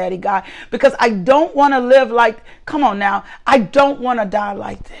flesh, Daddy God, because I don't want to live like, come on now, I don't want to die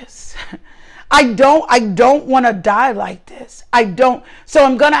like this. I don't want to die like this. I don't. So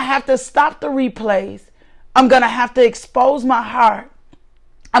I'm going to have to stop the replays. I'm going to have to expose my heart.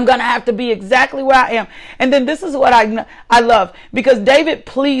 I'm going to have to be exactly where I am. And then this is what I love, because David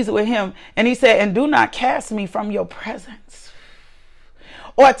pleads with him and he said, and do not cast me from your presence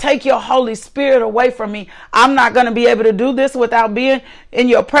or take your Holy Spirit away from me. I'm not going to be able to do this without being in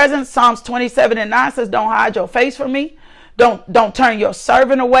your presence. Psalms 27:9 says, don't hide your face from me. Don't turn your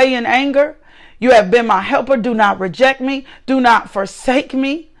servant away in anger. You have been my helper. Do not reject me. Do not forsake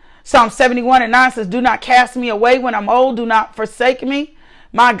me. Psalm 71:9 says, do not cast me away when I'm old. Do not forsake me.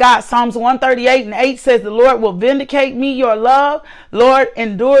 My God, Psalms 138:8 says, the Lord will vindicate me. Your love, Lord,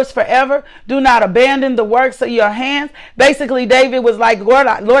 endures forever. Do not abandon the works of your hands. Basically, David was like, Lord,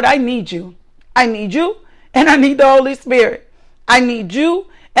 I need you. I need you, and I need the Holy Spirit. I need you,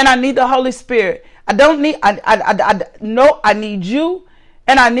 and I need the Holy Spirit. I need you,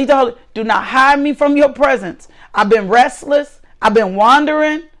 and I need the Holy. Do not hide me from your presence. I've been restless. I've been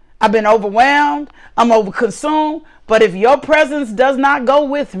wandering. I've been overwhelmed. I'm overconsumed. But if your presence does not go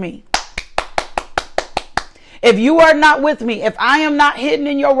with me, if you are not with me, if I am not hidden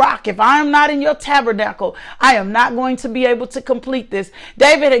in your rock, if I am not in your tabernacle, I am not going to be able to complete this.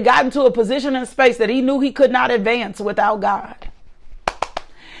 David had gotten to a position in space that he knew he could not advance without God.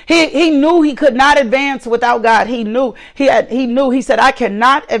 He knew he could not advance without God. He said, I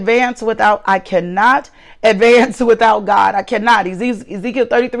cannot advance without God. I cannot. Ezekiel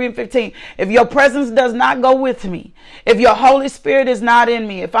 33:15. If your presence does not go with me, if your Holy Spirit is not in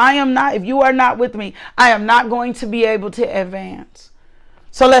me, if you are not with me, I am not going to be able to advance.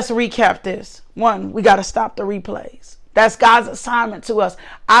 So let's recap this. 1, we got to stop the replays. That's God's assignment to us.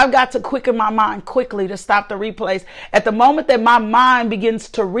 I've got to quicken my mind quickly to stop the replays. At the moment that my mind begins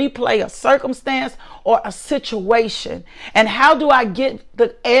to replay a circumstance or a situation, and how do I get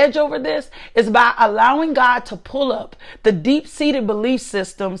the edge over this? Is by allowing God to pull up the deep-seated belief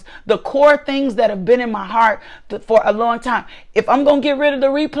systems, the core things that have been in my heart for a long time. If I'm going to get rid of the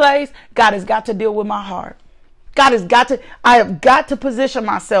replays, God has got to deal with my heart. I have got to position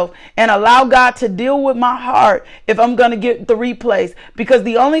myself and allow God to deal with my heart if I'm going to get the replays. Because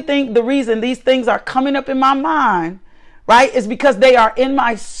the reason these things are coming up in my mind, right, is because they are in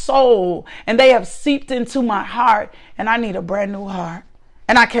my soul and they have seeped into my heart, and I need a brand new heart.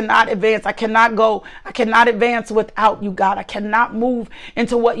 And I cannot advance. I cannot advance without you, God. I cannot move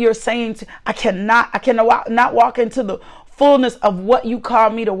into what you're saying. I cannot walk into the fullness of what you call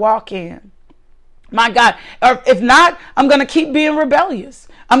me to walk in. My God, or if not, I'm going to keep being rebellious.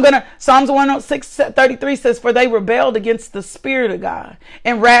 Psalms 106:33 says, for they rebelled against the Spirit of God,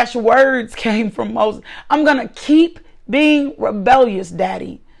 and rash words came from Moses. I'm going to keep being rebellious,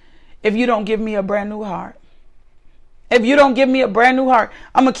 Daddy, if you don't give me a brand new heart. If you don't give me a brand new heart,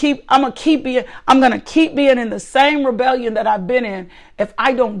 I'm going to keep being in the same rebellion that I've been in if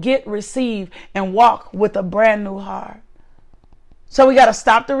I don't receive and walk with a brand new heart. So we got to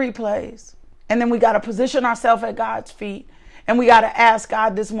stop the replays. And then we got to position ourselves at God's feet. And we got to ask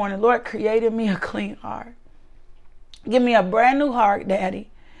God this morning, Lord, create in me a clean heart. Give me a brand new heart, Daddy.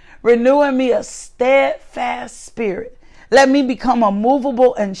 Renew in me a steadfast spirit. Let me become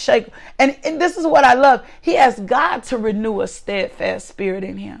immovable and shakable. And this is what I love. He asked God to renew a steadfast spirit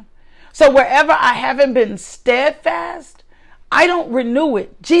in him. So wherever I haven't been steadfast, I don't renew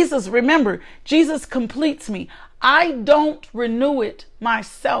it. Remember, Jesus completes me. I don't renew it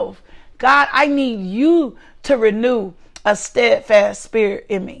myself. God, I need you to renew a steadfast spirit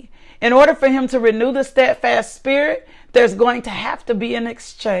in me. In order for him to renew the steadfast spirit, there's going to have to be an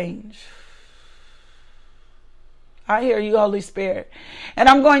exchange. I hear you, Holy Spirit. And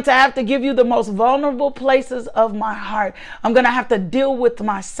I'm going to have to give you the most vulnerable places of my heart. I'm going to have to deal with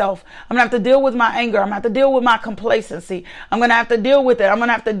myself. I'm going to have to deal with my anger. I'm going to have to deal with my complacency. I'm going to have to deal with it. I'm going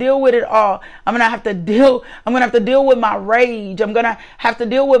to have to deal with it all. I'm going to have to deal with my rage. I'm going to have to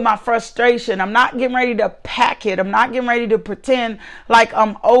deal with my frustration. I'm not getting ready to pack it. I'm not getting ready to pretend like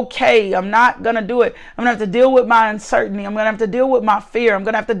I'm okay. I'm not going to do it. I'm going to have to deal with my uncertainty. I'm going to have to deal with my fear. I'm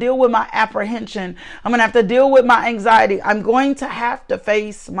going to have to deal with my apprehension. I'm going to have to deal with my anxiety. I'm going to have to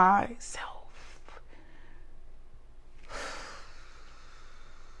face myself.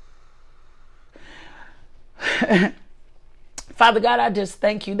 Father God, I just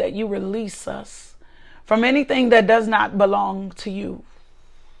thank you that you release us from anything that does not belong to you.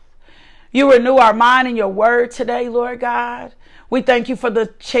 You renew our mind in your word today, Lord God. We thank you for the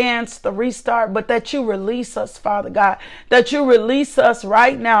chance, the restart, but that you release us, Father God, that you release us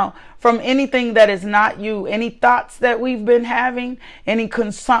right now from anything that is not you, any thoughts that we've been having, any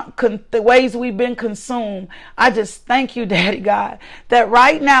the ways we've been consumed. I just thank you, Daddy God, that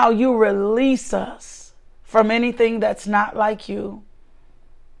right now you release us from anything that's not like you.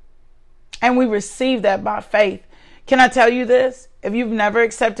 And we receive that by faith. Can I tell you this? If you've never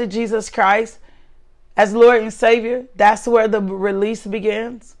accepted Jesus Christ as Lord and Savior, that's where the release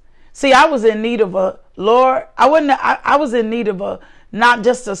begins. See, I was in need of a Lord. I was in need of not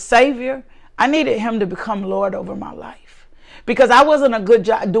just a Savior. I needed him to become Lord over my life, because I wasn't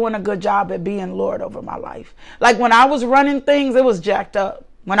doing a good job at being Lord over my life. Like when I was running things, it was jacked up.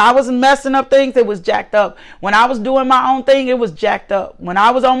 When I was messing up things, it was jacked up. When I was doing my own thing, it was jacked up. When I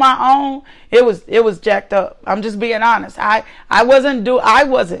was on my own, it was jacked up. I'm just being honest. I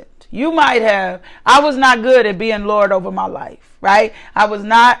wasn't. You might have. I was not good at being Lord over my life, right? I was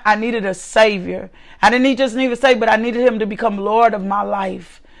not. I needed a Savior. I didn't just need a Savior, but I needed him to become Lord of my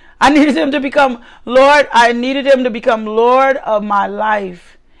life. I needed him to become Lord. I needed him to become Lord of my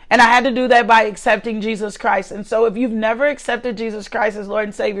life. And I had to do that by accepting Jesus Christ. And so if you've never accepted Jesus Christ as Lord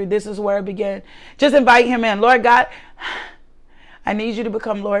and Savior, this is where it began. Just invite him in. Lord God, I need you to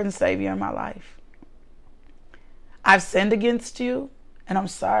become Lord and Savior in my life. I've sinned against you, and I'm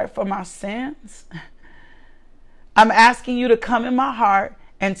sorry for my sins. I'm asking you to come in my heart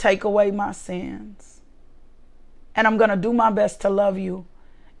and take away my sins. And I'm going to do my best to love you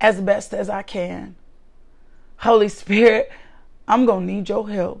as best as I can. Holy Spirit, I'm going to need your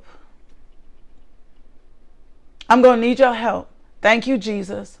help. I'm going to need your help. Thank you,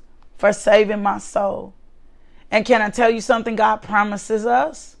 Jesus, for saving my soul. And can I tell you something God promises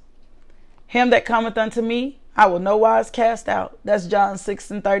us? Him that cometh unto me, I will no wise cast out. That's John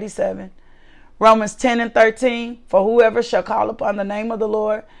 6:37. Romans 10:13. For whoever shall call upon the name of the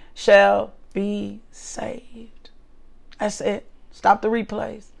Lord shall be saved. That's it. Stop the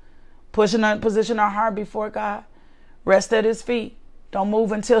replays. Position our heart before God. Rest at his feet. Don't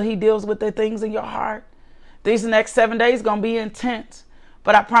move until he deals with the things in your heart. These next 7 days going to be intense.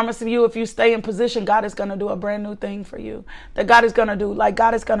 But I promise you, if you stay in position, God is going to do a brand new thing for you. That God is going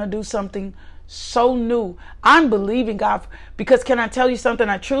to do something so new. I'm believing God, because can I tell you something?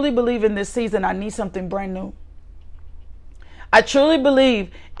 I truly believe in this season, I need something brand new. I truly believe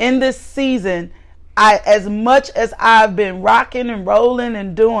in this season, as much as I've been rocking and rolling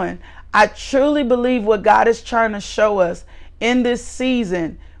and doing, I truly believe what God is trying to show us in this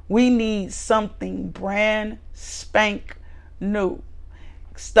season, we need something brand spank new.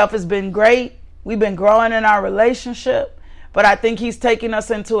 Stuff has been great. We've been growing in our relationship, but I think he's taking us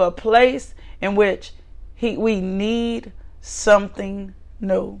into a place in which we need something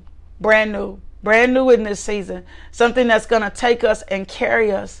new, brand new in this season, something that's going to take us and carry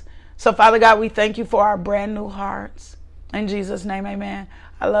us. So Father God, we thank you for our brand new hearts. In Jesus' name, amen.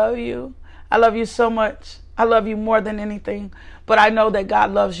 I love you. I love you so much. I love you more than anything, but I know that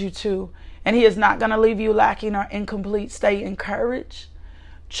God loves you too. And he is not going to leave you lacking or incomplete. Stay encouraged.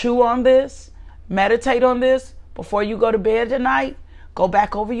 Chew on this. Meditate on this before you go to bed tonight. Go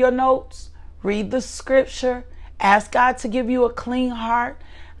back over your notes. Read the scripture. Ask God to give you a clean heart.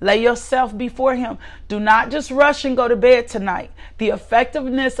 Lay yourself before him. Do not just rush and go to bed tonight. The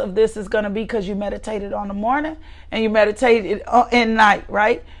effectiveness of this is going to be because you meditated on the morning and you meditated in night,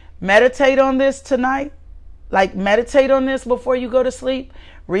 right? Meditate on this tonight. Like meditate on this before you go to sleep.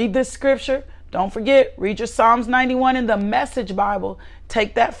 Read this scripture. Don't forget, read your Psalms 91 in the Message Bible.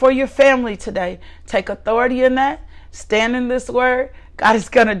 Take that for your family today. Take authority in that. Stand in this word. God is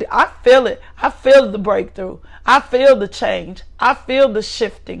going to do. I feel it. I feel the breakthrough. I feel the change. I feel the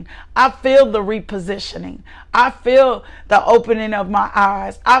shifting. I feel the repositioning. I feel the opening of my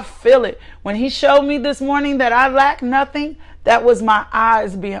eyes. I feel it. When he showed me this morning that I lack nothing, that was my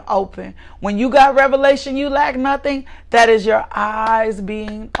eyes being open. When you got revelation, you lack nothing. That is your eyes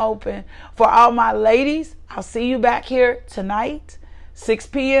being open. For all my ladies, I'll see you back here tonight, 6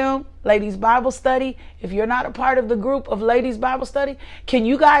 p.m., Ladies Bible Study. If you're not a part of the group of Ladies Bible Study, can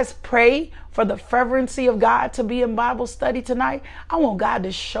you guys pray for the fervency of God to be in Bible study tonight? I want God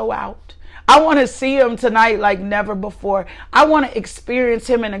to show out. I want to see him tonight like never before. I want to experience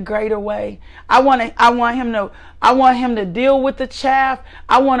him in a greater way. I want him to I want him to deal with the chaff.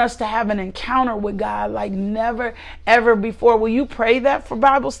 I want us to have an encounter with God like never, ever before. Will you pray that for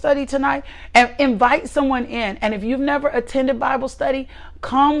Bible study tonight? And invite someone in. And if you've never attended Bible study,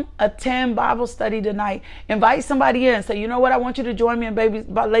 come attend Bible study tonight. Invite somebody in. Say, you know what? I want you to join me in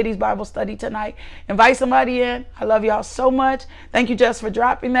ladies Bible study tonight. Invite somebody in. I love y'all so much. Thank you, Jess, for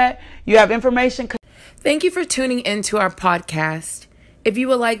dropping that. You have information. Thank you for tuning into our podcast. If you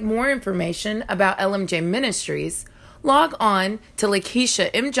would like more information about LMJ Ministries, log on to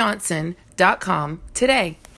LakeishaMJohnson.com today.